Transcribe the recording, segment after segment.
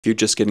If you're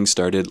just getting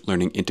started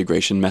learning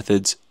integration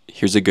methods,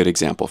 here's a good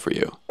example for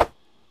you.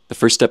 The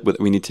first step that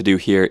we need to do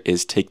here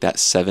is take that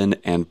 7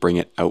 and bring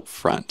it out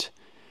front.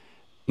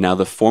 Now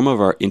the form of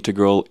our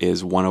integral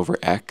is 1 over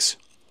x,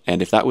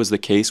 and if that was the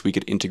case, we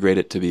could integrate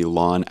it to be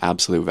ln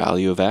absolute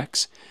value of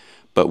x,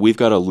 but we've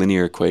got a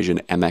linear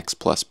equation mx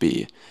plus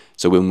b.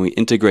 So when we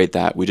integrate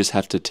that, we just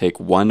have to take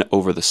 1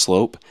 over the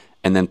slope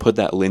and then put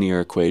that linear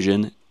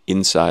equation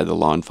inside the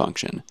ln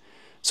function.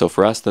 So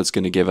for us, that's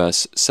going to give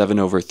us 7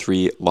 over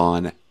 3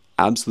 ln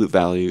absolute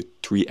value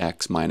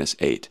 3x minus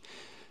 8.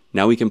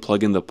 Now we can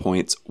plug in the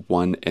points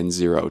 1 and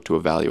 0 to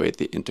evaluate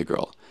the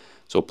integral.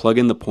 So plug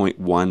in the point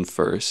 1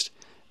 first,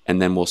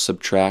 and then we'll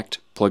subtract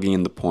plugging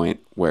in the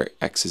point where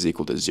x is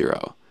equal to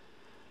 0.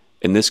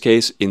 In this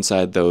case,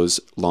 inside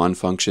those ln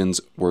functions,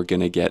 we're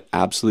going to get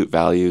absolute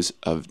values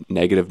of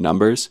negative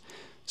numbers,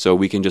 so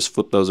we can just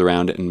flip those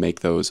around and make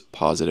those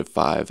positive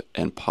 5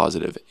 and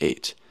positive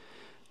 8.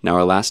 Now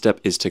our last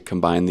step is to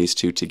combine these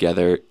two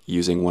together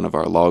using one of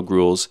our log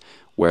rules,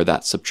 where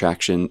that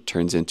subtraction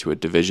turns into a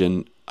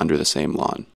division under the same ln.